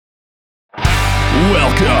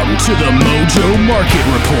Welcome to the Mojo Market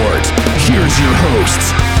Report. Here's your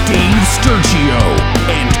hosts, Dave Sturchio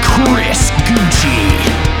and Chris Gucci.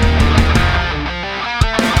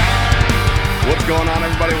 What's going on,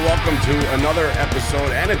 everybody? Welcome to another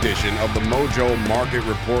episode and edition of the Mojo Market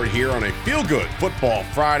Report here on a feel-good football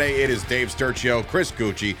Friday. It is Dave Sturchio, Chris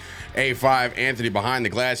Gucci, A5, Anthony behind the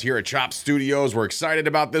glass here at Chop Studios. We're excited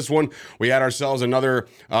about this one. We had ourselves another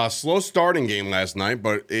slow starting game last night,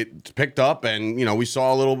 but it picked up, and we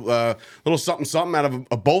saw a little something out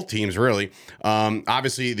of both teams, really.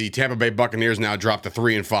 Obviously, the Tampa Bay Buccaneers now dropped to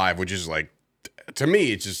 3-5, which is like, to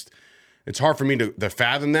me, it's hard for me to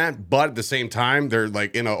fathom that, but at the same time, they're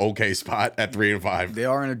like in an okay spot at 3-5. They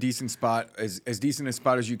are in a decent spot, as decent a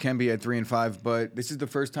spot as you can be at 3-5. But this is the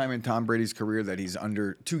first time in Tom Brady's career that he's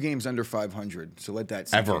under 2 games under 500. So let that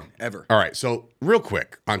sink in. Ever. All right. So real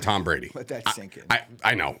quick on Tom Brady. Let that sink in.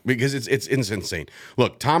 I know, because it's insane.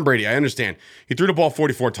 Look, Tom Brady, I understand. He threw the ball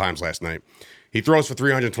 44 times last night. He throws for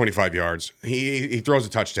 325 yards. He throws a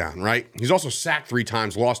touchdown, right? He's also sacked 3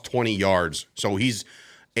 times, lost 20 yards. So he's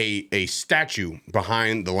a statue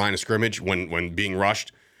behind the line of scrimmage when being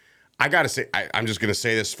rushed. I gotta say, I'm just gonna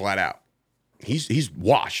say this flat out. He's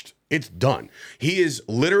washed. It's done. He is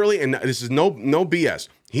literally, and this is no BS.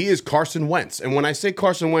 He is Carson Wentz. And when I say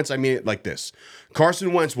Carson Wentz, I mean it like this.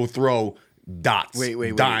 Carson Wentz will throw dots,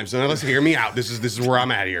 dimes. Now let's hear me out. This is where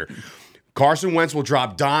I'm at here. Carson Wentz will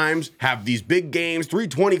drop dimes, have these big games,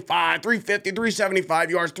 325, 350, 375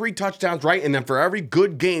 yards, 3 touchdowns, right? And then for every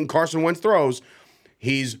good game Carson Wentz throws,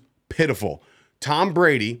 he's pitiful. Tom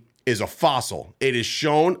Brady is a fossil. It is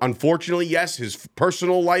shown, unfortunately, yes, his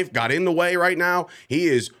personal life got in the way right now. He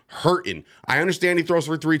is hurting. I understand he throws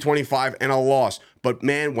for 325 and a loss, but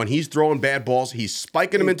man, when he's throwing bad balls, he's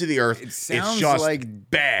spiking them into the earth. It's just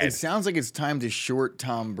bad. It sounds like it's time to short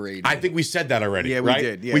Tom Brady. I think we said that already. Yeah, right? We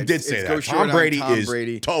did. Yeah, we did say that. Tom Brady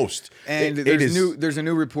is toast. And there's a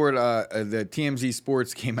new report that TMZ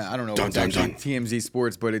Sports came out. I don't know if it's actually TMZ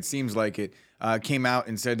Sports, but it seems like it. Came out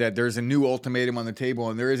and said that there's a new ultimatum on the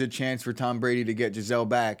table, and there is a chance for Tom Brady to get Giselle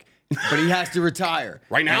back, but he has to retire.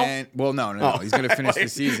 Right now? No. He's going to finish the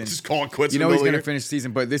season. Just call it quits. He's going to finish the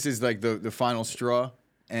season, but this is like the final straw,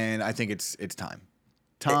 and I think it's time.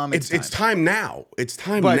 It's time now. It's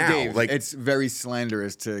time but now. Dave, it's very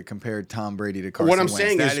slanderous to compare Tom Brady to Carson What I'm Wentz.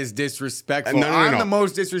 saying that is disrespectful. No. I'm the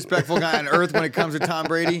most disrespectful guy on earth when it comes to Tom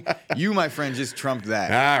Brady. You, my friend, just trumped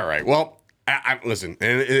that. All right. Well, listen,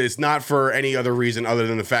 and it's not for any other reason other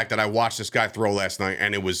than the fact that I watched this guy throw last night,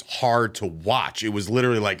 and it was hard to watch. It was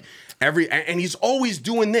literally like and he's always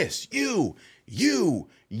doing this. You,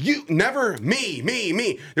 never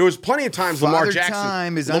me. There was plenty of times Lamar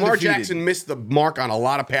Jackson missed the mark on a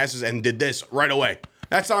lot of passes and did this right away.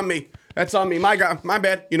 That's on me. My God, my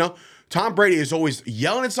bad. Tom Brady is always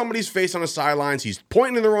yelling at somebody's face on the sidelines. He's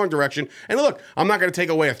pointing in the wrong direction. And look, I'm not going to take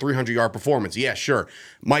away a 300-yard performance. Yeah, sure.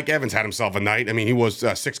 Mike Evans had himself a night. I mean, he was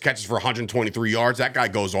 6 catches for 123 yards. That guy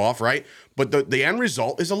goes off, right? But the end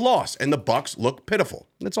result is a loss, and the Bucs look pitiful.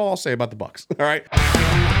 That's all I'll say about the Bucs. All right?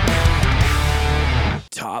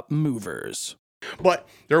 Top movers. But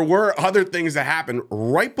there were other things that happened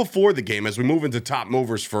right before the game as we move into top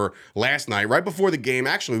movers for last night. Right before the game,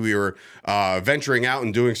 actually, we were venturing out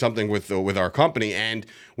and doing something with our company, and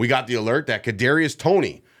we got the alert that Kadarius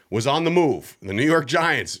Toney was on the move. The New York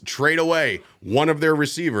Giants trade away one of their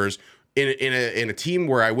receivers in a team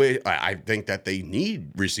where I think that they need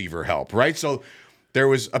receiver help, right? So there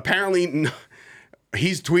was apparently...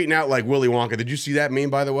 He's tweeting out like Willy Wonka. Did you see that meme,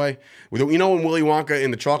 by the way? When Willy Wonka in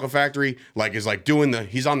the chocolate factory, is doing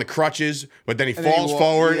he's on the crutches, but then he falls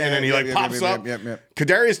forward and then he pops up.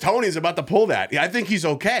 Kadarius Toney is about to pull that. Yeah, I think he's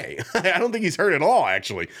okay. I don't think he's hurt at all,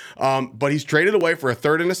 actually. But he's traded away for a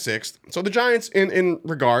 3rd and a 6th. So the Giants, in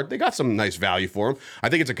regard, they got some nice value for him. I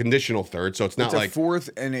think it's a conditional 3rd, so it's not like... It's a 4th,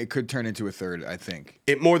 and it could turn into a 3rd, I think.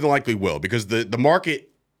 It more than likely will, because the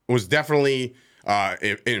market was definitely...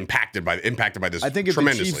 impacted by this. I think if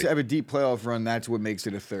tremendously. The Chiefs have a deep playoff run, that's what makes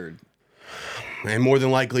it a 3rd. And more than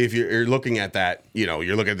likely, if you're looking at that,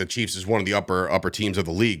 you're looking at the Chiefs as one of the upper teams of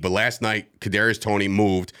the league. But last night, Kadarius Toney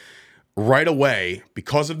moved right away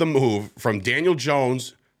because of the move from Daniel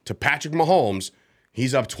Jones to Patrick Mahomes.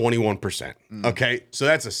 He's up 21%. Okay, so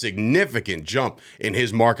that's a significant jump in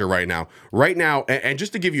his market right now. Right now, and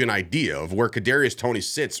just to give you an idea of where Kadarius Toney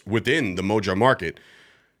sits within the Mojo market.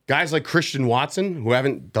 Guys like Christian Watson, who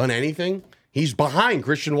haven't done anything, he's behind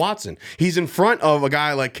Christian Watson. He's in front of a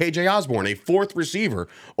guy like KJ Osborne, a 4th receiver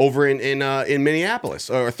over in Minneapolis,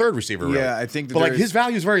 or a 3rd receiver. Really. Yeah, I think that but his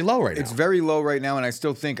value is very low right now. It's very low right now, and I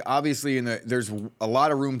still think, obviously, there's a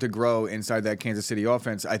lot of room to grow inside that Kansas City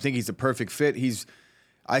offense. I think he's a perfect fit.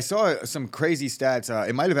 I saw some crazy stats.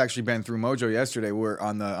 It might have actually been through Mojo yesterday, where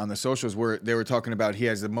on the socials, where they were talking about he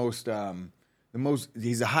has the most.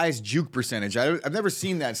 He's the highest juke percentage. I've never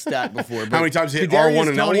seen that stat before. But How many times he hit R1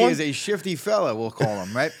 and Tony L1? is a shifty fella, we'll call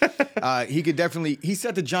him, right? He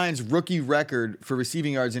set the Giants' rookie record for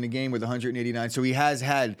receiving yards in a game with 189. So he has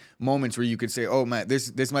had moments where you could say, "Oh man,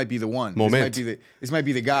 this might be the one. This might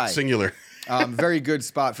be the guy." Singular. Very good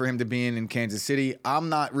spot for him to be in Kansas City. I'm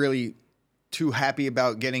not really too happy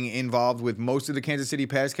about getting involved with most of the Kansas City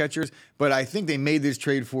pass catchers, but I think they made this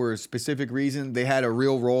trade for a specific reason. They had a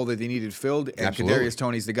real role that they needed filled, and Absolutely. Kadarius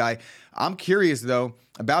Toney's the guy. I'm curious, though,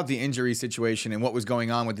 about the injury situation and what was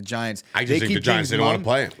going on with the Giants. I just think the Giants didn't want to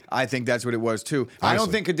play him. I think that's what it was, too. Honestly. I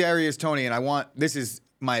don't think Kadarius Toney, and this is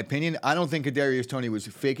my opinion, I don't think Kadarius Toney was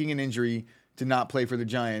faking an injury to not play for the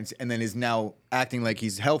Giants and then is now acting like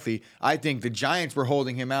he's healthy. I think the Giants were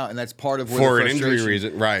holding him out, and that's part of where For an injury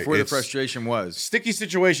reason, right. Where the frustration was. Sticky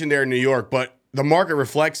situation there in New York, but the market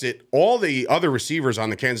reflects it. All the other receivers on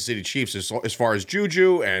the Kansas City Chiefs, as far as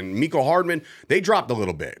Juju and Mecole Hardman, they dropped a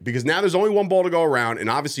little bit because now there's only one ball to go around, and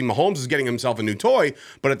obviously Mahomes is getting himself a new toy,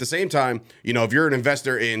 but at the same time, if you're an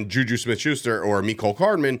investor in Juju Smith-Schuster or Mecole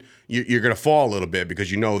Hardman, you're going to fall a little bit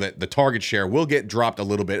because you know that the target share will get dropped a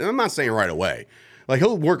little bit, and I'm not saying right away. Like,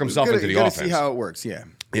 he'll work himself into the offense. See how it works, yeah.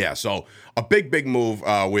 Yeah, so a big move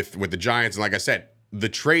with the Giants, and like I said, the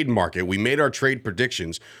trade market. We made our trade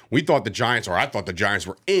predictions. I thought the Giants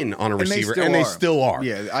were in on a receiver, and they still are.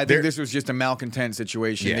 Yeah, I think this was just a malcontent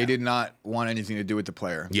situation. Yeah. They did not want anything to do with the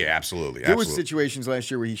player. Yeah, absolutely. There was situations last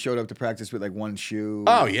year where he showed up to practice with like one shoe.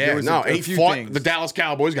 Oh yeah, there was he fought the Dallas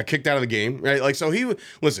Cowboys, got kicked out of the game, right? Like, so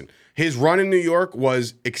his run in New York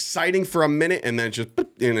was exciting for a minute, and then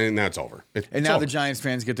and now it's over. And now the Giants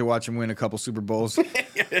fans get to watch him win a couple Super Bowls.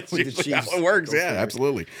 That's with the Chiefs. How it works. Yeah,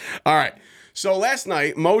 absolutely. All right. So last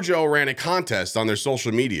night, Mojo ran a contest on their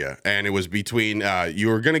social media, and it was between you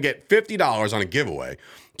were going to get $50 on a giveaway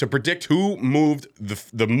to predict who moved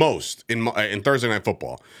the most in Thursday Night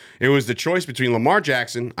Football. It was the choice between Lamar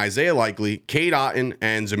Jackson, Isaiah Likely, Cade Otton,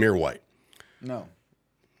 and Zamir White. No.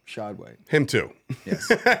 Rashad White. Him too. Yes.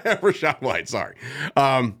 Rashad White, sorry.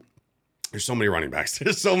 There's so many running backs.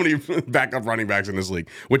 There's so many backup running backs in this league,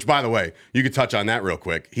 which, by the way, you could touch on that real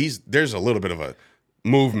quick. There's a little bit of a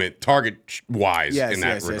movement target-wise in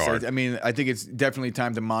that regard. Yes. I mean, I think it's definitely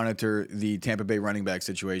time to monitor the Tampa Bay running back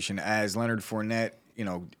situation as Leonard Fournette,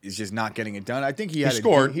 is just not getting it done. I think he had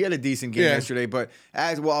a decent game yesterday, but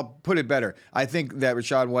I'll put it better. I think that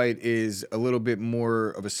Rashad White is a little bit more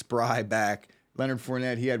of a spry back. Leonard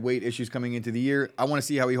Fournette, he had weight issues coming into the year. I want to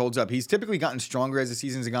see how he holds up. He's typically gotten stronger as the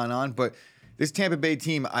seasons have gone on, but this Tampa Bay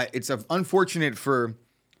team, it's unfortunate for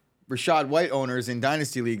Rashad White owners in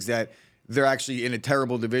dynasty leagues that they're actually in a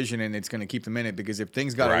terrible division, and it's going to keep them in it because if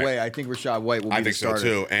things got away, I think Rashad White will be the starter. I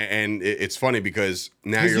think so, too. And it's funny because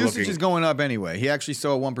now his usage is going up anyway. He actually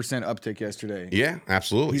saw a 1% uptick yesterday. Yeah,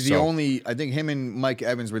 absolutely. He's the only – I think him and Mike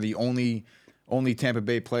Evans were the only Tampa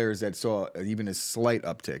Bay players that saw even a slight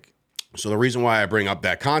uptick. So the reason why I bring up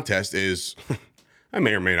that contest is I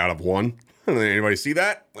may or may not have won. Anybody see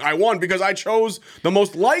that? I won because I chose the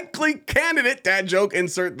most likely candidate. Dad joke,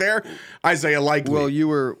 insert there. Isaiah Likely. Well,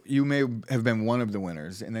 you may have been one of the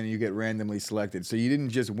winners, and then you get randomly selected. So you didn't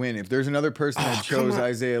just win. If there's another person that chose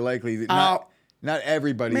Isaiah Likely, not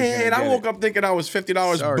everybody. Man, I woke up thinking I was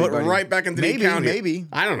 $50, but right back into the account. Maybe.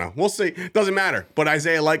 I don't know. We'll see. Doesn't matter. But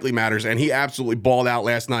Isaiah Likely matters, and he absolutely balled out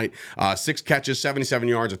last night. 6 catches, 77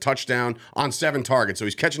 yards, a touchdown on 7 targets. So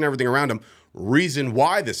he's catching everything around him. Reason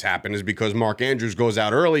why this happened is because Mark Andrews goes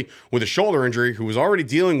out early with a shoulder injury, who was already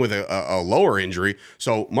dealing with a lower injury.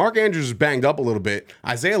 So Mark Andrews is banged up a little bit.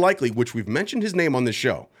 Isaiah Likely, which we've mentioned his name on this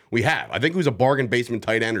show. We have. I think he was a bargain basement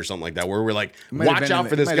tight end or something like that, where we're like, watch out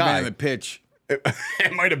for this guy. Might have been in the pitch.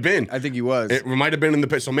 It might have been. I think he was. It might have been in the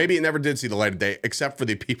pitch. So maybe it never did see the light of day, except for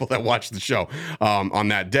the people that watched the show on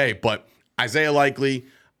that day. But Isaiah Likely,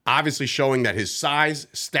 obviously showing that his size,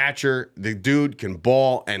 stature, the dude can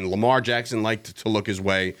ball, and Lamar Jackson liked to look his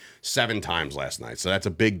way 7 times last night. So that's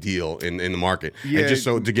a big deal in the market. Yeah, and just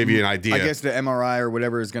so to give you an idea. I guess the MRI or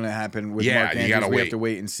whatever is going to happen with Mark Andrews, we have to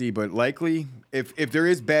wait and see. But likely, if there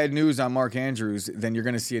is bad news on Mark Andrews, then you're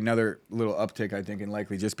going to see another little uptick, I think, in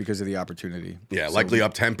Likely just because of the opportunity. Yeah, Likely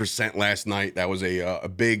up 10% last night. That was a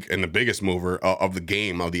big and the biggest mover of the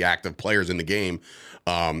game, of the active players in the game.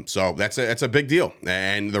 So that's a big deal.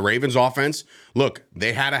 And the Ravens offense, look,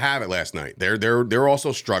 they had to have it last night. They're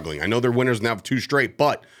also struggling. I know they're winners now of 2 straight,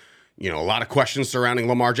 but a lot of questions surrounding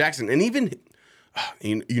Lamar Jackson. And even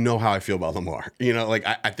you know how I feel about Lamar.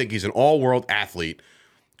 I think he's an all-world athlete.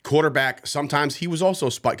 quarterback, sometimes he was also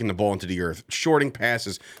spiking the ball into the earth, shorting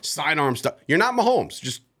passes, sidearm stuff. You're not Mahomes.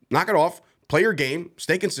 Just knock it off. Play your game,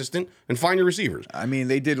 stay consistent, and find your receivers. I mean,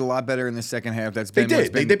 they did a lot better in the second half. That's They been did. what's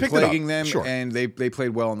been They picked it up. plaguing them, Sure. and they played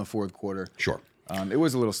well in the fourth quarter. Sure. It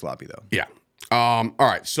was a little sloppy, though. Yeah. All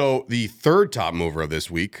right. So the third top mover of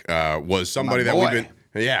this week was somebody that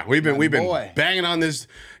we've been banging on this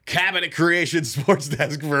cabinet creation sports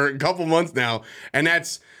desk for a couple months now, and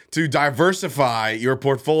that's to diversify your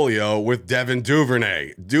portfolio with Devin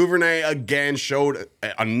Duvernay. Duvernay again showed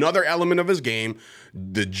another element of his game.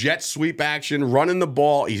 The jet sweep action, running the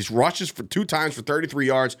ball. He rushes for 2 times for 33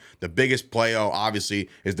 yards. The biggest play, obviously,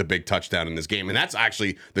 is the big touchdown in this game. And that's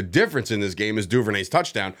actually the difference in this game is Duvernay's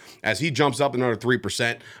touchdown as he jumps up another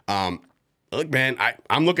 3%. Look, man,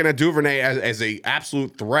 I'm looking at Duvernay as a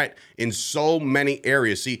absolute threat in so many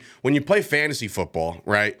areas. See, when you play fantasy football,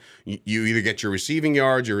 right, you either get your receiving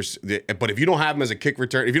yards, but if you don't have him as a kick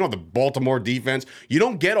return, if you don't have the Baltimore defense, you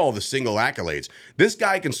don't get all the single accolades. This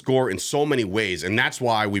guy can score in so many ways, and that's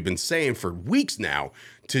why we've been saying for weeks now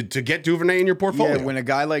to get Duvernay in your portfolio. Yeah, when a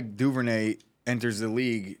guy like Duvernay enters the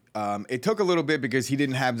league, it took a little bit because he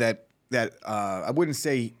didn't have that I wouldn't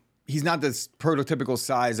say he's not the prototypical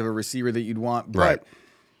size of a receiver that you'd want. But right.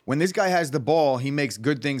 When this guy has the ball, he makes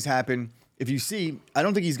good things happen. If you see, I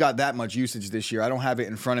don't think he's got that much usage this year. I don't have it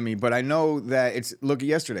in front of me, but I know that look at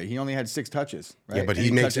yesterday. He only had 6 touches. Right? Yeah, but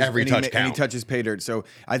he makes every touch count. And he touches pay dirt. So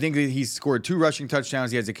I think that he's scored 2 rushing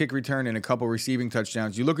touchdowns. He has a kick return and a couple receiving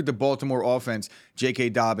touchdowns. You look at the Baltimore offense,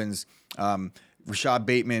 J.K. Dobbins, Rashad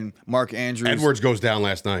Bateman, Mark Andrews. Edwards goes down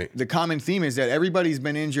last night. The common theme is that everybody's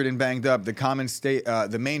been injured and banged up.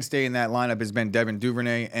 The mainstay in that lineup has been Devin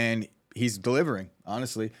Duvernay, and he's delivering,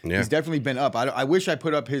 honestly. Yeah. He's definitely been up. I wish I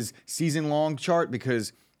put up his season-long chart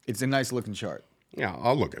because it's a nice-looking chart. Yeah,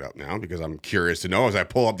 I'll look it up now because I'm curious to know as I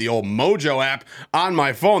pull up the old Mojo app on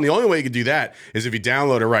my phone. The only way you can do that is if you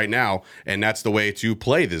download it right now, and that's the way to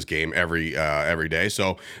play this game every day.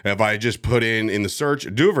 So if I just put in the search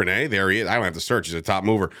Duvernay, there he is. I don't have to search; he's a top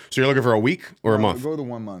mover. So you're looking for a week or a month? Go to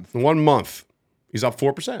 1 month. 1 month. He's up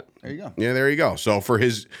 4%. There you go. Yeah, there you go. So for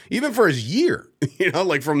his year,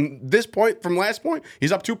 like from last point,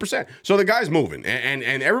 he's up 2%. So the guy's moving, and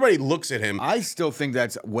everybody looks at him. I still think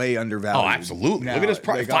that's way undervalued. Oh, absolutely. Now, Look at his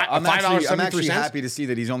price. I'm actually happy to see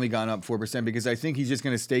that he's only gone up 4% because I think he's just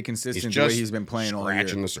going to stay consistent the way he's been playing all year.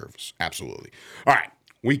 Scratching the surface. Absolutely. All right,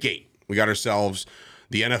 week 8. We got ourselves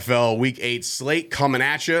the NFL Week 8 slate coming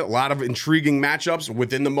at you. A lot of intriguing matchups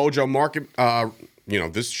within the Mojo market.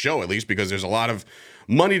 This show at least, because there's a lot of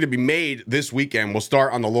money to be made this weekend. We'll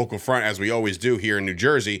start on the local front as we always do here in New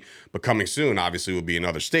Jersey, but coming soon, obviously, will be in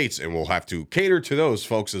other states, and we'll have to cater to those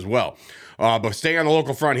folks as well. But staying on the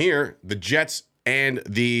local front here, the Jets and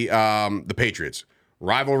the Patriots.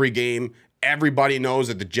 Rivalry game. Everybody knows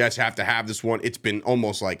that the Jets have to have this one. It's been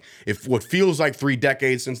almost like what feels like 3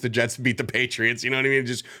 decades since the Jets beat the Patriots. You know what I mean? It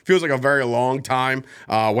just feels like a very long time.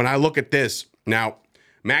 When I look at this now,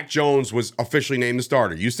 Mac Jones was officially named the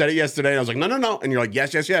starter. You said it yesterday, and I was like, no. And you're like,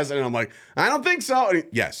 yes. And I'm like, I don't think so. And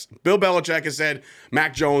yes, Bill Belichick has said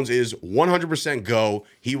Mac Jones is 100% go.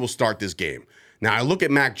 He will start this game. Now, I look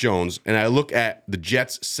at Mac Jones, and I look at the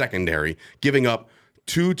Jets secondary giving up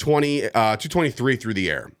 223 through the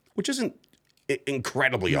air, which isn't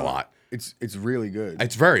incredibly a lot. It's really good.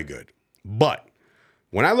 It's very good. But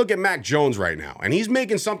when I look at Mac Jones right now, and he's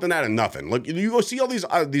making something out of nothing. Look, you go see all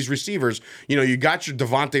these receivers. You got your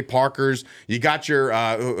Devontae Parkers. You got your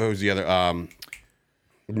who's the other?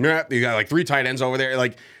 You got like 3 tight ends over there.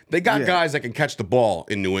 Like they got guys that can catch the ball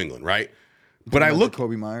in New England, right? But I look,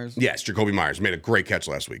 Jacoby Myers. Yes, Jacoby Myers made a great catch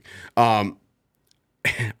last week. I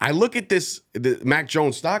look at the Mac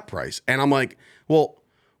Jones stock price, and I'm like, well,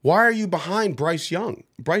 why are you behind Bryce Young?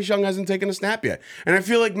 Bryce Young hasn't taken a snap yet. And I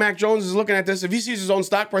feel like Mac Jones is looking at this. If he sees his own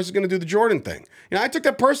stock price, he's going to do the Jordan thing. I took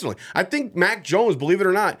that personally. I think Mac Jones, believe it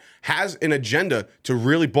or not, has an agenda to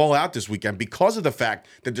really ball out this weekend because of the fact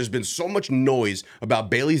that there's been so much noise about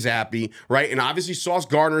Bailey Zappi, right? And obviously Sauce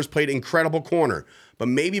Gardner has played incredible corner. But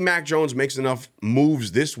maybe Mac Jones makes enough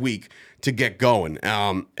moves this week to get going.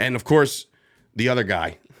 And, of course, the other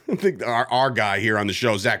guy, I think our guy here on the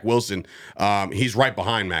show, Zach Wilson, he's right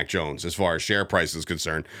behind Mac Jones as far as share price is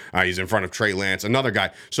concerned. He's in front of Trey Lance, another guy.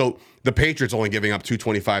 So the Patriots only giving up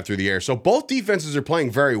 225 through the air. So both defenses are playing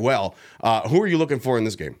very well. Who are you looking for in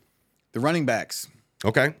this game? The running backs.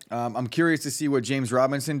 Okay. I'm curious to see what James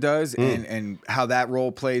Robinson does and how that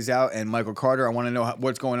role plays out. And Michael Carter, I want to know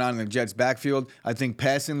what's going on in the Jets' backfield. I think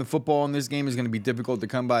passing the football in this game is going to be difficult to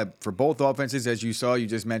come by for both offenses. As you saw, you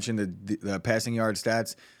just mentioned the passing yard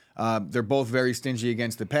stats. They're both very stingy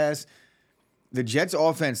against the pass. The Jets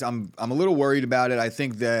offense, I'm a little worried about it. I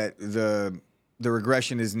think that the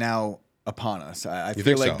regression is now upon us. I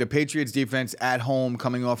feel like the Patriots defense at home,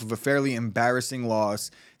 coming off of a fairly embarrassing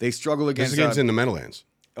loss, they struggle against. This is against in the Meadowlands.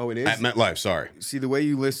 Oh, it is? At MetLife, sorry. See, the way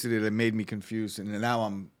you listed it, it made me confused, and now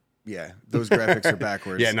those graphics are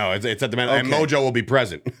backwards. Yeah, no, it's at the Meadowlands, and Mojo will be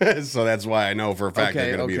present, so that's why I know for a fact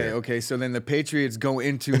they're going to be there. Okay, so then the Patriots go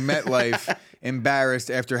into MetLife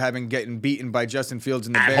embarrassed after getting beaten by Justin Fields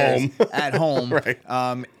and the Bears at home. Right.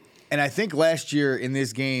 And I think last year in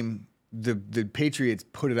this game, the Patriots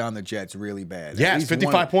put it on the Jets really bad. Yeah, it's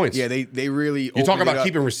 55 points. Yeah, they really. You talk about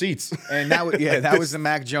keeping receipts. And that was the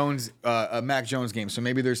Mac Jones game. So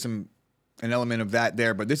maybe there's an element of that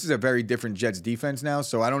there, but this is a very different Jets defense now.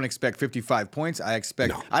 So I don't expect 55 points. I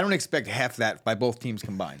don't expect half that by both teams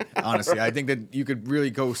combined. Honestly, I think that you could really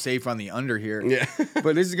go safe on the under here. Yeah.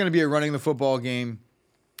 But this is going to be a running the football game.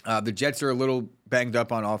 The Jets are a little banged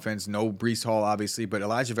up on offense. No Breece Hall, obviously, but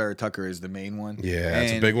Elijah Vera Tucker is the main one. Yeah,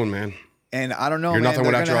 that's a big one, man. And I don't know, You're man. nothing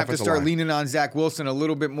They're without going to your have to offensive start line. leaning on Zach Wilson a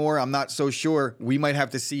little bit more. I'm not so sure. We might have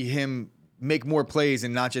to see him make more plays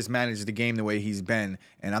and not just manage the game the way he's been.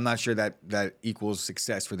 And I'm not sure that equals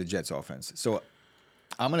success for the Jets offense. So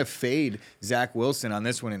I'm going to fade Zach Wilson on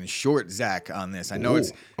this one and short Zach on this. I know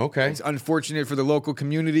it's unfortunate for the local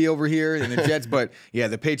community over here in the Jets, but yeah,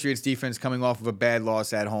 the Patriots defense coming off of a bad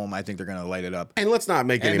loss at home, I think they're going to light it up. And let's not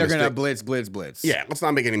make any mistake. And they're going to blitz. Yeah, let's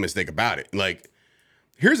not make any mistake about it. Like,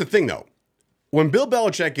 here's the thing, though. When Bill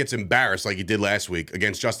Belichick gets embarrassed like he did last week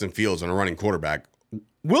against Justin Fields on a running quarterback,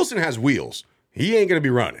 Wilson has wheels. He ain't going to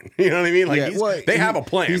be running. You know what I mean? Like they have a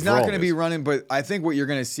plan. He's not going to be running, but I think what you're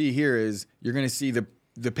going to see here is you're going to see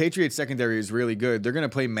the Patriots secondary is really good. They're going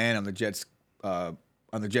to play man on the Jets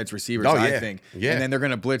receivers, I think. Yeah. And then they're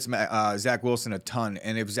going to blitz Zach Wilson a ton.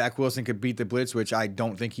 And if Zach Wilson could beat the blitz, which I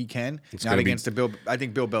don't think he can, not against I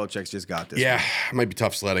think Bill Belichick's just got this. Yeah, it might be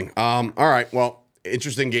tough sledding. All right, well,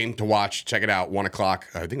 interesting game to watch. Check it out. 1 o'clock.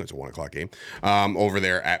 I think it's a 1 o'clock game over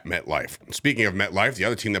there at MetLife. Speaking of MetLife, the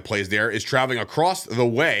other team that plays there is traveling across the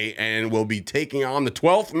way and will be taking on the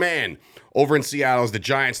 12th man over in Seattle as the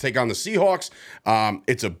Giants take on the Seahawks.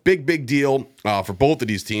 It's a big deal for both of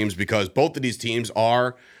these teams because both of these teams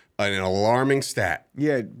are an alarming stat.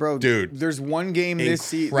 Yeah, bro. Dude. There's one game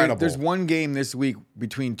there's one game this week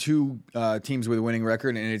between two teams with a winning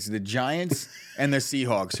record, and it's the Giants and the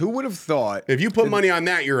Seahawks. Who would have thought? If you put money on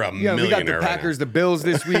that, you're a millionaire. We got the Packers, the Bills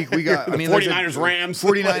this week. We got 49ers, Rams.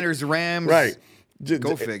 49ers, Rams. Right.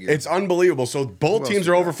 Go figure. It's unbelievable. So both teams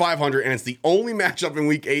are over 500, and it's the only matchup in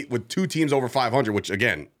Week 8 with two teams over 500, which,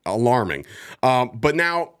 again, alarming. But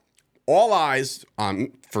now all eyes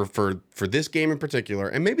on for this game in particular,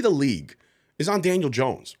 and maybe the league, is on Daniel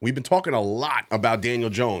Jones. We've been talking a lot about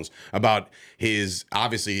Daniel Jones, about his,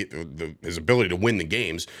 obviously, his ability to win the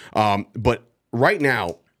games. But right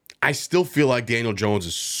now, I still feel like Daniel Jones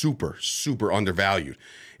is super undervalued.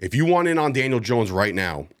 If you want in on Daniel Jones right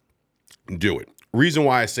now, do it. Reason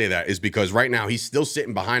why I say that is because right now he's still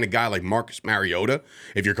sitting behind a guy like Marcus Mariota.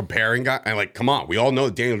 If you're comparing guys, and like, come on, we all know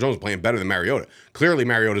that Daniel Jones is playing better than Mariota. Clearly,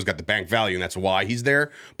 Mariota's got the bank value, and that's why he's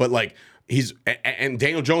there. But like, and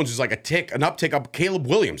Daniel Jones is like an uptick up Caleb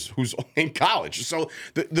Williams, who's in college. So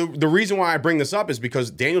the reason why I bring this up is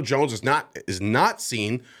because Daniel Jones is not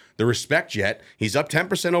seen the respect yet. He's up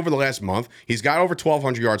 10% over the last month. He's got over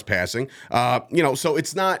 1,200 yards passing. So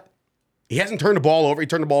it's not. He hasn't turned the ball over. He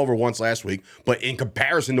turned the ball over once last week. But in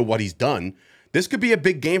comparison to what he's done, this could be a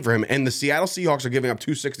big game for him. And the Seattle Seahawks are giving up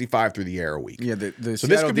 265 through the air a week. Yeah, so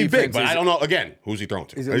this could be big. But I don't know. Again, who's he throwing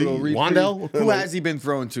to? Is it a little Wandell? Who has he been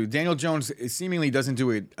thrown to? Daniel Jones seemingly doesn't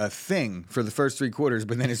do a thing for the first three quarters,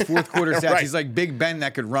 but then his fourth quarter stats, he's like Big Ben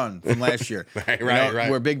that could run from last year. Right.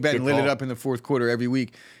 Where Big Ben Good lit call. it up in the fourth quarter every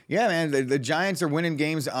week. Yeah, man, the Giants are winning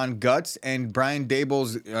games on guts and Brian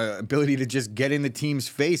Daboll's ability to just get in the team's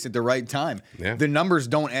face at the right time. Yeah. The numbers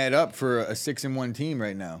don't add up for a 6-1 team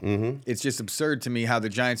right now. Mm-hmm. It's just absurd to me how the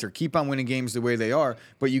Giants keep on winning games the way they are,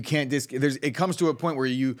 but you can't it comes to a point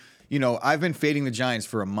where I've been fading the Giants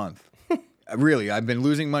for a month. Really, I've been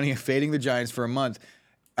losing money fading the Giants for a month.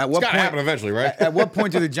 It's got to happen eventually, right? At what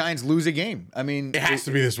point do the Giants lose a game? I mean, it has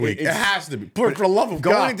to be this week. It has to be. For the love of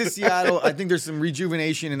God. God. Going into Seattle, I think there's some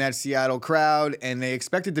rejuvenation in that Seattle crowd, and they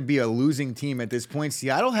expect it to be a losing team at this point.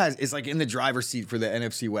 Seattle is like in the driver's seat for the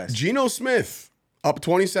NFC West. Geno Smith up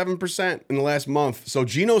 27% in the last month. So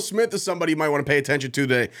Geno Smith is somebody you might want to pay attention to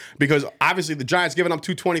today because obviously the Giants giving up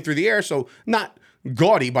 220 through the air, so not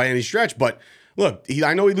gaudy by any stretch, but look,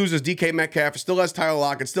 I know he loses DK Metcalf, still has Tyler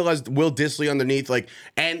Lockett, still has Will Dissly underneath,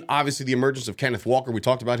 and obviously the emergence of Kenneth Walker. We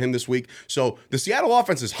talked about him this week. So the Seattle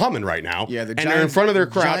offense is humming right now. Yeah, and they're in front of their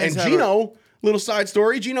crowd. Giants and Geno, Little side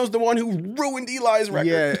story. Gino's the one who ruined Eli's record.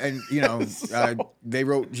 Yeah, and they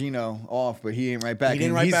wrote Gino off, but he ain't right back. He didn't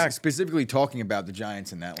and right he's back. specifically talking about the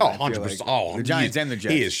Giants in that Oh, one. 100%. The Giants and the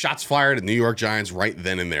Jets. He is shots fired at New York Giants right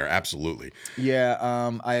then and there. Absolutely. Yeah,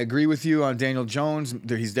 I agree with you on Daniel Jones.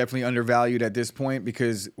 He's definitely undervalued at this point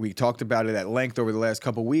because we talked about it at length over the last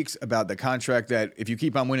couple weeks about the contract that if you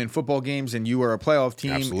keep on winning football games and you are a playoff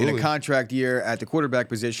team in a contract year at the quarterback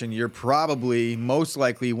position, you're probably most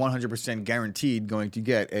likely 100% guaranteed going to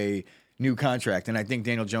get a new contract. And I think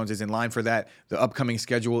Daniel Jones is in line for that. The upcoming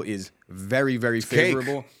schedule is very, very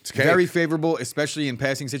favorable. It's cake. Very favorable, especially in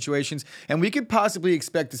passing situations. And we could possibly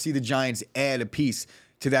expect to see the Giants add a piece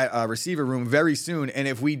to that receiver room very soon. And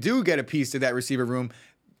if we do get a piece to that receiver room,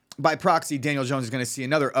 by proxy, Daniel Jones is going to see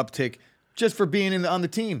another uptick just for being on the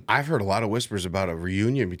team. I've heard a lot of whispers about a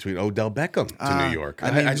reunion between Odell Beckham to New York.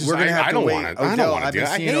 I mean, we're going to have to wait. I don't want to do that.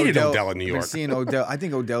 I hated Odell in New York. I've been seeing Odell. I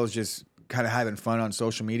think Odell's just kind of having fun on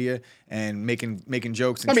social media and making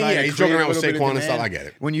jokes. And he's joking around with Saquon and stuff. I get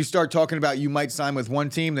it. When you start talking about you might sign with one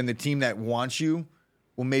team, then the team that wants you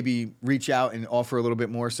will maybe reach out and offer a little bit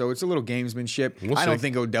more. So it's a little gamesmanship. I don't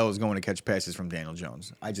think Odell is going to catch passes from Daniel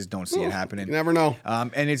Jones. I just don't see it happening. You never know.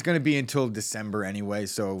 And it's going to be until December anyway.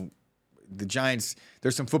 So the Giants,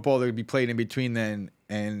 there's some football that would be played in between then.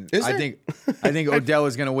 And I think Odell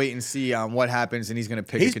is going to wait and see what happens, and he's going to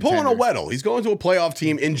pick. He's pulling a Weddle. He's going to a playoff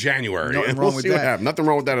team in January. Nothing wrong with that. Nothing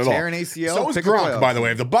wrong with that at all. Tearing ACL. So is Gronk, by the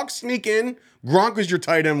way. If the Bucks sneak in, Gronk is your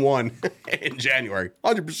tight end one in January,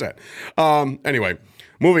 100%. Anyway,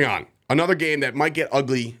 moving on. Another game that might get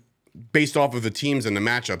ugly based off of the teams and the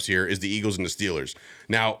matchups here is the Eagles and the Steelers.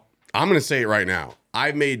 Now, I'm going to say it right now.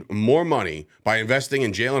 I've made more money by investing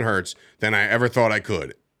in Jalen Hurts than I ever thought I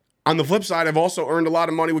could. On the flip side, I've also earned a lot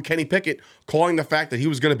of money with Kenny Pickett calling the fact that he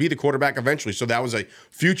was going to be the quarterback eventually. So that was a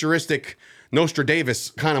futuristic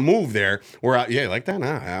Nostradamus kind of move there. Where, like that?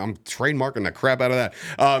 Nah, I'm trademarking the crap out of that.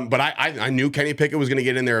 But I knew Kenny Pickett was going to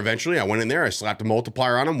get in there eventually. I went in there. I slapped a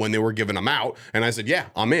multiplier on him when they were giving him out. And I said, yeah,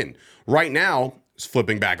 I'm in. Right now, it's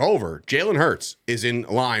flipping back over. Jalen Hurts is in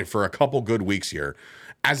line for a couple good weeks here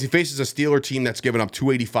as he faces a Steeler team that's given up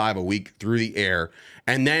 285 a week through the air.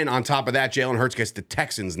 And then on top of that, Jalen Hurts gets the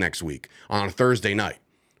Texans next week on a Thursday night.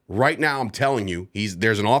 Right now, I'm telling you,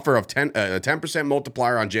 there's an offer of a 10%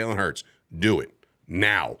 multiplier on Jalen Hurts. Do it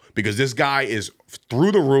now because this guy is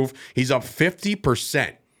through the roof. He's up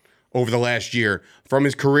 50% over the last year. From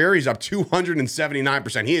his career, he's up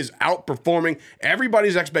 279%. He is outperforming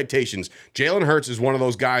everybody's expectations. Jalen Hurts is one of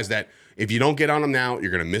those guys that if you don't get on him now,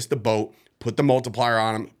 you're going to miss the boat. Put the multiplier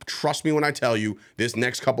on him. Trust me when I tell you, this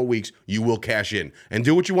next couple weeks, you will cash in. And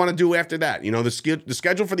do what you want to do after that. You know, the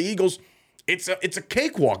schedule for the Eagles, it's a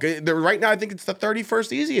cakewalk. Right now, I think it's the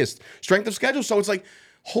 31st easiest strength of schedule. So it's like,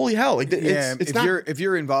 holy hell. If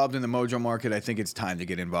you're involved in the Mojo market, I think it's time to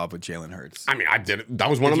get involved with Jalen Hurts. I mean, I did it. That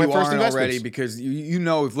was one of my first investments. Already, because you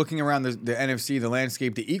know, if looking around the NFC, the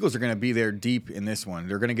landscape, the Eagles are going to be there deep in this one.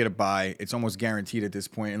 They're going to get a bye. It's almost guaranteed at this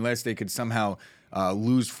point, unless they could somehow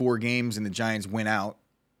lose 4 games and the Giants win out,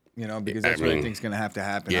 because that's what I think is going to have to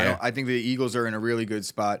happen. Yeah. I think the Eagles are in a really good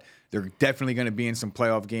spot. They're definitely going to be in some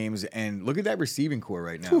playoff games. And look at that receiving core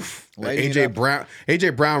right now.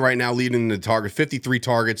 AJ Brown right now leading the target, 53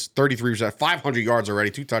 targets, 33%, 500 yards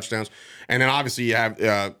already, 2 touchdowns. And then obviously you have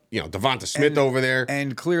Devonta Smith over there.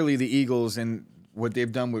 And clearly the Eagles and what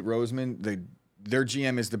they've done with Roseman, their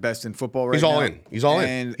GM is the best in football right now. He's all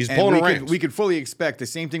in. He's pulling a Rams. We could fully expect the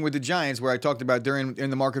same thing with the Giants, where I talked about they're in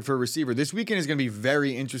the market for a receiver. This weekend is going to be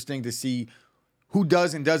very interesting to see who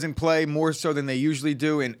does and doesn't play more so than they usually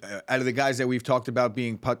do. And out of the guys that we've talked about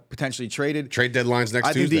being potentially traded. Trade deadlines next Tuesday.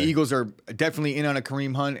 I think the Eagles are definitely in on a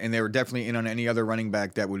Kareem Hunt, and they were definitely in on any other running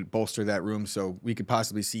back that would bolster that room. So we could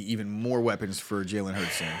possibly see even more weapons for Jalen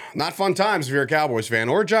Hurts soon. Not fun times if you're a Cowboys fan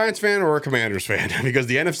or a Giants fan or a Commanders fan because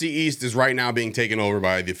the NFC East is right now being taken over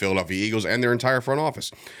by the Philadelphia Eagles and their entire front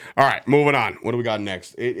office. All right, moving on. What do we got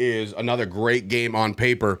next? It is another great game on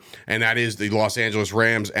paper, and that is the Los Angeles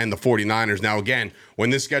Rams and the 49ers. Now, again, when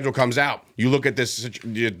this schedule comes out, you look at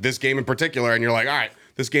this game in particular, and you're like, all right,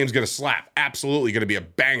 this game's going to slap. Absolutely going to be a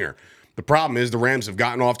banger. The problem is the Rams have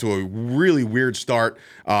gotten off to a really weird start.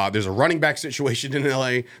 There's a running back situation in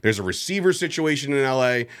L.A. There's a receiver situation in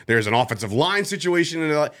L.A. There's an offensive line situation in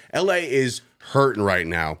L.A. L.A. is hurting right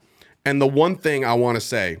now. And the one thing I want to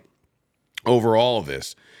say over all of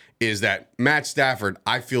this is that Matt Stafford,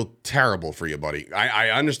 I feel terrible for you, buddy. I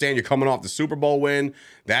understand you're coming off the Super Bowl win.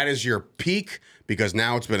 That is your peak because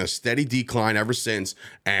now it's been a steady decline ever since.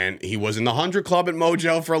 And he was in the 100 club at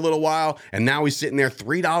Mojo for a little while, and now he's sitting there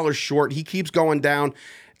 $3 short. He keeps going down.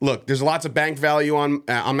 look, there's lots of bank value on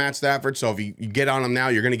Matt Stafford, so if you get on him now,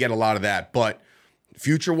 you're going to get a lot of that. But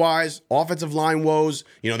future-wise, offensive line woes,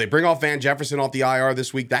 they bring off Van Jefferson off the IR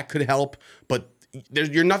this week. That could help, but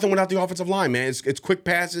you're nothing without the offensive line, man. It's quick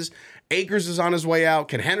passes. Akers is on his way out.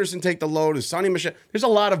 Can Henderson take the load? Is Sonny Michel? There's a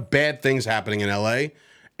lot of bad things happening in L.A.,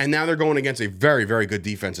 and now they're going against a very, very good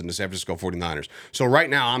defense in the San Francisco 49ers. So right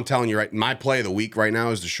now, I'm telling you, my play of the week right now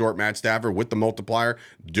is the short Matt Stafford with the multiplier.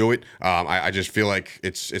 Do it. I just feel like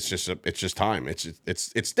it's just time. It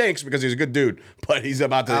stinks because he's a good dude, but he's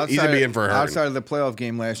about to be in for a hurting. Outside of the playoff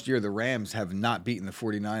game last year, the Rams have not beaten the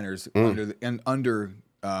 49ers under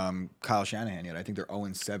Kyle Shanahan yet. I think they're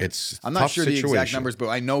 0-7. I'm not sure the exact numbers, but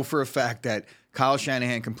I know for a fact that Kyle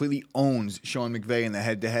Shanahan completely owns Sean McVay in the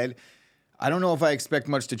head-to-head. I don't know if I expect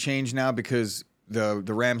much to change now because the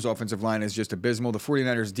Rams' offensive line is just abysmal. The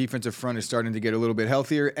 49ers' defensive front is starting to get a little bit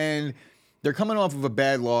healthier, and they're coming off of a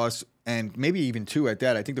bad loss, and maybe even 2 at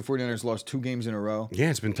that. I think the 49ers lost 2 games in a row. Yeah,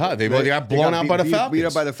 it's been tough. They got blown out by the Falcons. Beat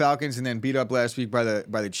up by the Falcons and then beat up last week by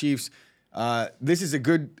the Chiefs. This is a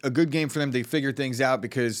good game for them to figure things out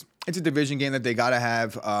because it's a division game that they got to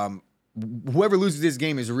have. Whoever loses this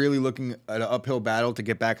game is really looking at an uphill battle to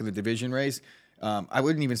get back in the division race. I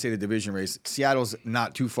wouldn't even say the division race. Seattle's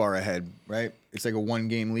not too far ahead, right? It's like a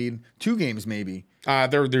 1-game lead, 2 games maybe.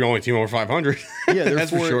 They're the only team over 500. Yeah, they're that's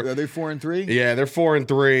 4. for sure. Are they 4-3? Yeah, they're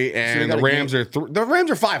 4-3, and the Rams are the Rams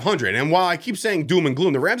are 500. And while I keep saying doom and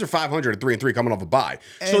gloom, the Rams are 500 at 3-3, coming off a bye,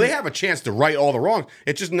 so they have a chance to right all the wrongs.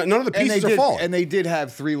 It's just none of the pieces are falling. And they did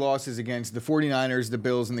have 3 losses against the 49ers, the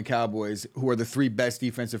Bills, and the Cowboys, who are the 3 best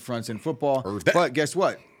defensive fronts in football. But guess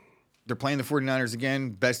what? They're playing the 49ers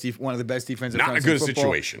again, one of the best defensive fronts in football. Not a good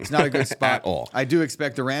situation. It's not a good spot at all. I do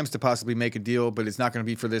expect the Rams to possibly make a deal, but it's not going to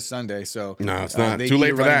be for this Sunday. So no, it's not. They Too need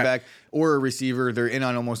late a for running that. back or a receiver. They're in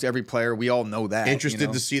on almost every player. We all know that.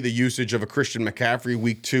 Interested to see the usage of a Christian McCaffrey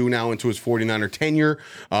week 2 now into his 49er tenure.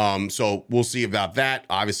 So we'll see about that.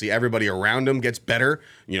 Obviously, everybody around him gets better.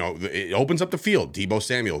 It opens up the field. Deebo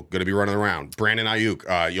Samuel going to be running around. Brandon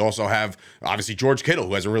Ayuk. You also have obviously George Kittle,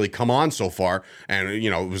 who hasn't really come on so far. And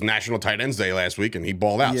it was National Tight Ends Day last week, and he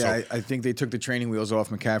balled out. Yeah, I think they took the training wheels off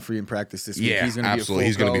McCaffrey in practice this week. Yeah, he's absolutely.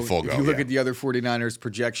 He's going to be full go. If you look at the other 49ers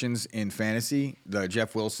projections in fantasy, the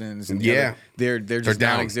Jeff Wilsons, and they're just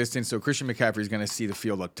down. non-existent. So Christian McCaffrey is going to see the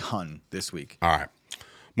field a ton this week. All right.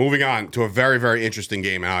 Moving on to a very, very interesting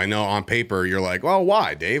game. Now, I know on paper you're like, well,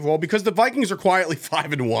 why, Dave? Well, because the Vikings are quietly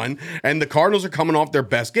 5-1, and the Cardinals are coming off their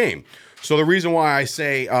best game. So the reason why I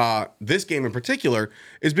say this game in particular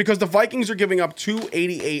is because the Vikings are giving up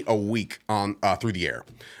 288 a week on through the air.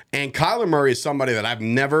 And Kyler Murray is somebody that I've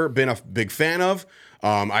never been a big fan of.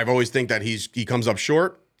 I've always think that he comes up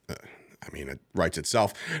short. It writes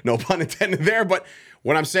itself. No pun intended there. But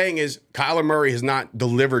what I'm saying is Kyler Murray has not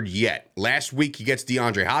delivered yet. Last week, he gets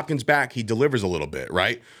DeAndre Hopkins back. He delivers a little bit,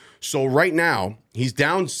 right? So right now, he's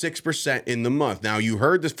down 6% in the month. Now, you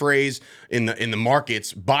heard this phrase in the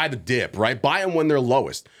markets, buy the dip, right? Buy them when they're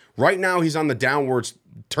lowest. Right now, he's on the downwards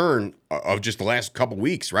turn of just the last couple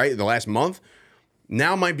weeks, right? The last month.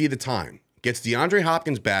 Now might be the time. Gets DeAndre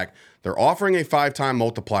Hopkins back. They're offering a 5-time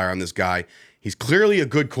multiplier on this guy. He's clearly a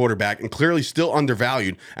good quarterback and clearly still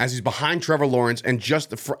undervalued as he's behind Trevor Lawrence and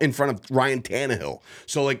just in front of Ryan Tannehill.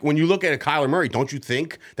 So, when you look at a Kyler Murray, don't you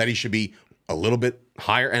think that he should be a little bit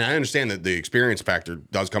higher? And I understand that the experience factor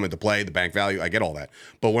does come into play, the bank value. I get all that.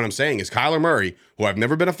 But what I'm saying is Kyler Murray, who I've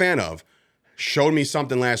never been a fan of, showed me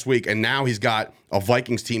something last week, and now he's got a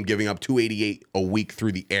Vikings team giving up 288 a week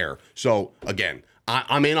through the air. So, again,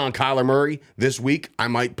 I'm in on Kyler Murray this week. I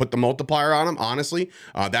might put the multiplier on him, honestly.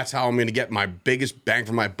 That's how I'm going to get my biggest bang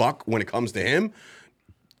for my buck when it comes to him.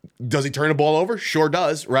 Does he turn the ball over? Sure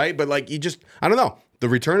does, right? But I don't know. The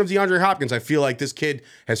return of DeAndre Hopkins, I feel like this kid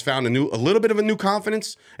has found a little bit of a new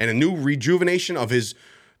confidence and a new rejuvenation of his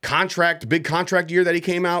big contract year that he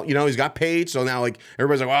came out. He's got paid, so now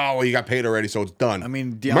everybody's like, "Oh, well, you got paid already, so it's done."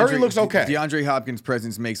 Murray looks okay. DeAndre Hopkins'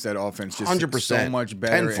 presence makes that offense just 100%, so much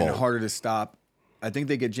better tenfold. and harder to stop. I think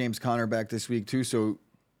they get James Conner back this week too, so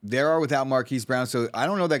they are without Marquise Brown. So I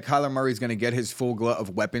don't know that Kyler Murray is going to get his full glut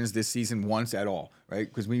of weapons this season once at all, right?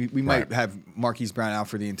 Because we might have Marquise Brown out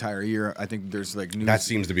for the entire year. I think there's news. That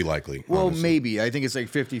seems to be likely. Well, honestly. Maybe. I think it's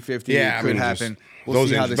 50-50. Yeah, it could happen. We'll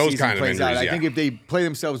see how the season plays out. I think if they play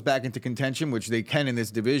themselves back into contention, which they can in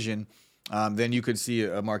this division, then you could see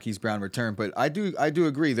a Marquise Brown return. But I do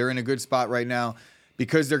agree. They're in a good spot right now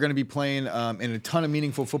because they're going to be playing in a ton of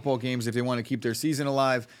meaningful football games if they want to keep their season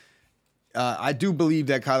alive. I do believe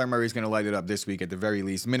that Kyler Murray is going to light it up this week at the very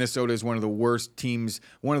least. Minnesota is one of the worst teams,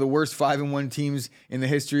 one of the worst 5-1 teams in the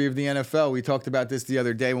history of the NFL. We talked about this the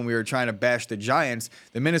other day when we were trying to bash the Giants.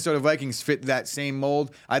 The Minnesota Vikings fit that same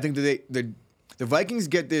mold. I think that the Vikings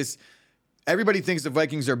get this. Everybody thinks the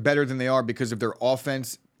Vikings are better than they are because of their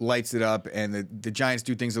offense lights it up, and the Giants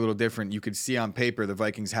do things a little different. You could see on paper the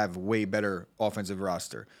Vikings have a way better offensive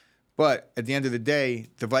roster. But at the end of the day,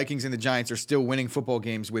 the Vikings and the Giants are still winning football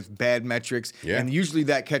games with bad metrics, and usually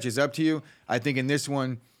that catches up to you. I think in this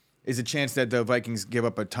one is a chance that the Vikings give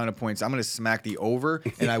up a ton of points. I'm going to smack the over,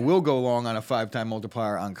 and I will go long on a 5-time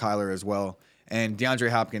multiplier on Kyler as well. And DeAndre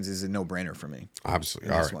Hopkins is a no-brainer for me. Obviously.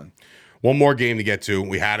 All right. One more game to get to.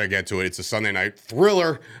 We had to get to it. It's a Sunday night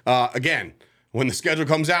thriller. Again, when the schedule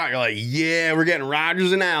comes out, you're like, yeah, we're getting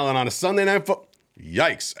Rodgers and Allen on a Sunday night football.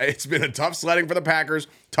 Yikes. It's been a tough sledding for the Packers.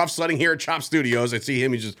 Tough sledding here at Chop Studios. I see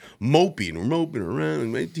him. He's just moping. We're moping around,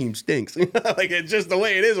 and my team stinks. Like, it's just the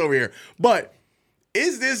way it is over here. But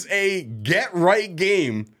is this a get-right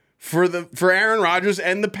game for Aaron Rodgers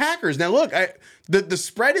and the Packers? Now, look, the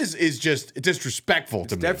spread is just disrespectful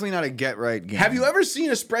to me. Definitely not a get-right game. Have you ever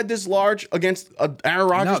seen a spread this large against an Aaron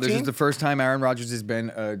Rodgers team? No, this is the first time Aaron Rodgers has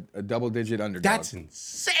been a double-digit underdog. That's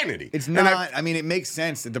insanity. It's not. I mean, it makes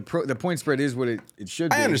sense that the point spread is what it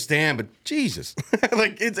should be. I understand, but Jesus.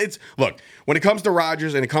 Like, it's look, when it comes to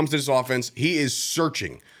Rodgers and it comes to this offense, he is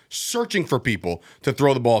searching for people to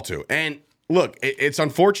throw the ball to. And look, it's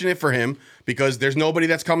unfortunate for him because there's nobody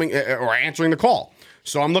that's coming or answering the call.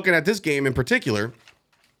 So I'm looking at this game in particular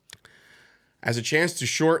as a chance to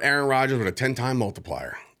short Aaron Rodgers with a 10-time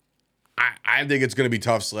multiplier. I think it's going to be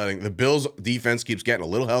tough sledding. The Bills' defense keeps getting a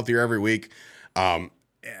little healthier every week. I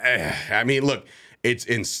mean, look,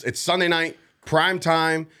 it's Sunday night, prime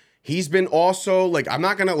time. He's been also, like, I'm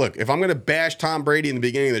not going to, look, if I'm going to bash Tom Brady in the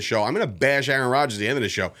beginning of the show, I'm going to bash Aaron Rodgers at the end of the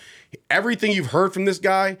show. Everything you've heard from this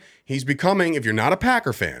guy, he's becoming, if you're not a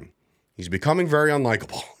Packer fan, he's becoming very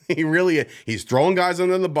unlikable. He really, he's throwing guys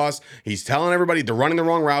under the bus. He's telling everybody they're running the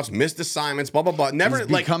wrong routes, missed assignments, blah, blah, blah. Never,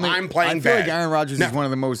 like, I'm playing bad. I feel like Aaron Rodgers is one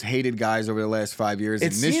of the most hated guys over the last 5 years.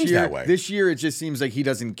 It seems that way. This year, it just seems like he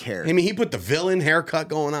doesn't care. I mean, he put the villain haircut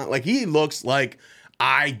going on. Like, he looks like,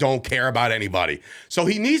 I don't care about anybody. So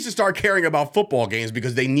he needs to start caring about football games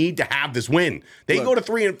because they need to have this win. They go to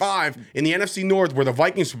 3-5 in the NFC North where the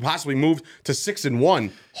Vikings could possibly move to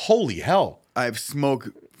 6-1. Holy hell. I have smoke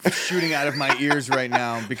shooting out of my ears right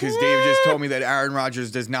now because Dave just told me that Aaron Rodgers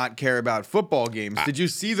does not care about football games. Did you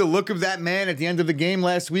see the look of that man at the end of the game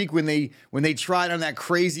last week when they tried on that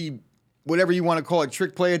crazy, whatever you want to call it,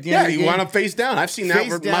 trick play at the end of the game? Yeah, he wound up face down. I've seen that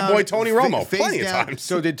with my boy Tony Romo plenty of times.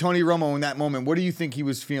 So did Tony Romo in that moment. What do you think he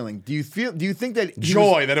was feeling? Do you think that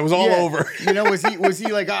joy that it was all over? You know, was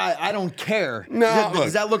he like, I don't care? No.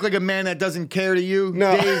 Does that look like a man that doesn't care to you?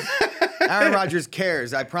 No. Dave? Aaron Rodgers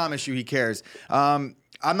cares. I promise you he cares.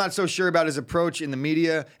 I'm not so sure about his approach in the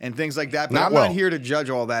media and things like that, but I'm not here to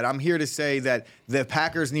judge all that. I'm here to say that the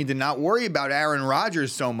Packers need to not worry about Aaron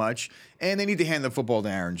Rodgers so much, and they need to hand the football to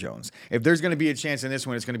Aaron Jones. If there's going to be a chance in this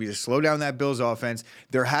one, it's going to be to slow down that Bills offense.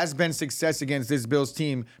 There has been success against this Bills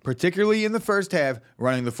team, particularly in the first half,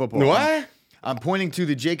 running the football. What? I'm pointing to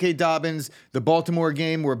the J.K. Dobbins, the Baltimore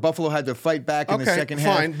game where Buffalo had to fight back in the second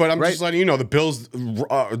half. Fine, but I'm just letting you know the Bills'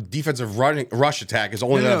 defensive rush attack is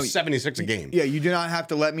only 76 a game. Yeah, you do not have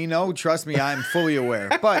to let me know. Trust me, I'm fully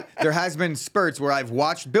aware. But there has been spurts where I've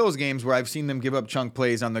watched Bills games where I've seen them give up chunk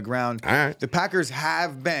plays on the ground. All right. The Packers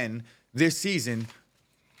have been, this season,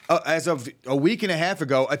 as of a week and a half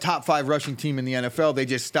ago, a top 5 rushing team in the NFL. They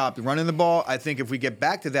just stopped running the ball. I think if we get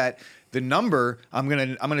back to that, the number, I'm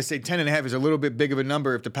gonna say 10.5 is a little bit big of a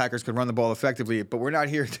number if the Packers could run the ball effectively. But we're not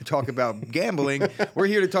here to talk about gambling. We're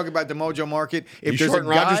here to talk about the Mojo market. If you there's shorting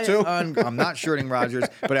Rodgers too? I'm not shorting Rodgers,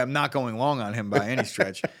 but I'm not going long on him by any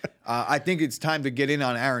stretch. I think it's time to get in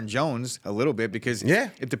on Aaron Jones a little bit because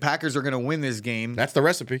if the Packers are going to win this game, that's the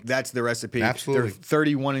recipe. That's the recipe. Absolutely. They're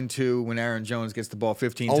 31-2 when Aaron Jones gets the ball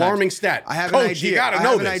 15 times. Alarming stat. I have Coach, an idea. You gotta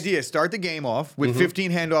know this. Idea. Start the game off with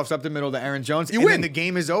 15 handoffs up the middle to Aaron Jones, and win. then the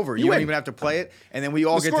game is over. You don't even have to play it, and then we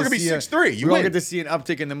all get to see 6-3. We all get to see an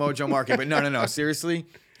uptick in the Mojo market. But no. Seriously,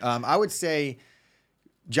 I would say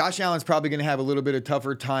Josh Allen's probably going to have a little bit of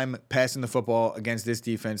tougher time passing the football against this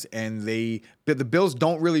defense, and the Bills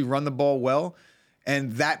don't really run the ball well,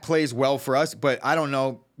 and that plays well for us. But I don't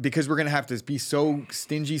know, because we're going to have to be so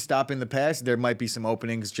stingy stopping the pass, there might be some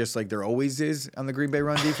openings just like there always is on the Green Bay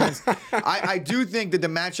run defense. I do think that the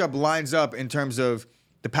matchup lines up in terms of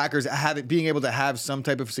the Packers being able to have some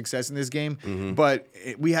type of success in this game, but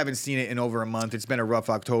we haven't seen it in over a month. It's been a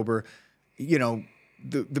rough October. You know,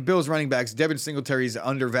 the Bills running backs, Devin Singletary is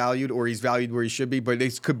undervalued, or he's valued where he should be, but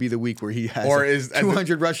this could be the week where he has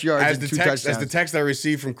 200 rush yards and 2 touchdowns. As the text I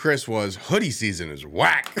received from Chris was, hoodie season is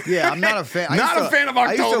whack. Yeah, I'm not a fan. Not a fan of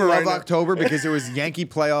October. I used to love now. October because it was Yankee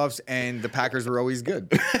playoffs and the Packers were always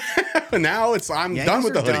good. Now I'm Yankees done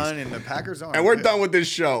with the are hoodies. done and the Packers aren't. And we're good. done with this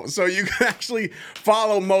show. So you can actually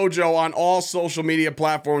follow Mojo on all social media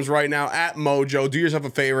platforms right now at Mojo. Do yourself a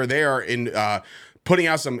favor. They are in putting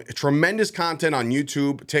out some tremendous content on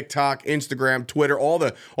YouTube, TikTok, Instagram, Twitter, all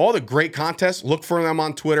the great contests. Look for them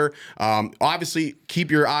on Twitter. Obviously,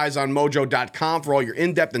 keep your eyes on mojo.com for all your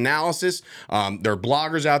in-depth analysis. There are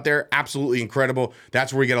bloggers out there, absolutely incredible.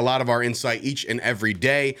 That's where we get a lot of our insight each and every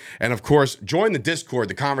day. And of course, join the Discord.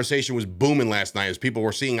 The conversation was booming last night as people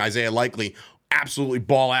were seeing Isaiah Likely absolutely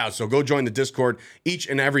ball out. So go join the Discord each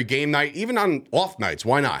and every game night, even on off nights.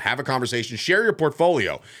 Why not? Have a conversation, share your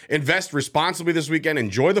portfolio, invest responsibly this weekend,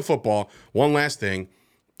 enjoy the football. One last thing,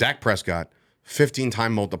 Dak Prescott,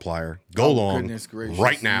 15-time multiplier. Go long goodness gracious.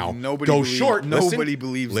 right now. Nobody short. Nobody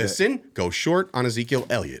believes that. Go short on Ezekiel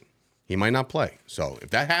Elliott. He might not play. So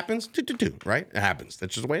if that happens, right? It happens.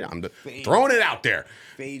 That's just the way I'm throwing it out there.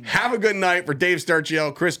 Have a good night. For Dave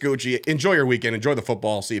Sturchio, Chris Gucci. Enjoy your weekend. Enjoy the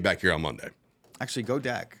football. See you back here on Monday. Actually, go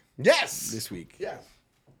Dak. Yes. This week.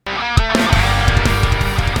 Yes.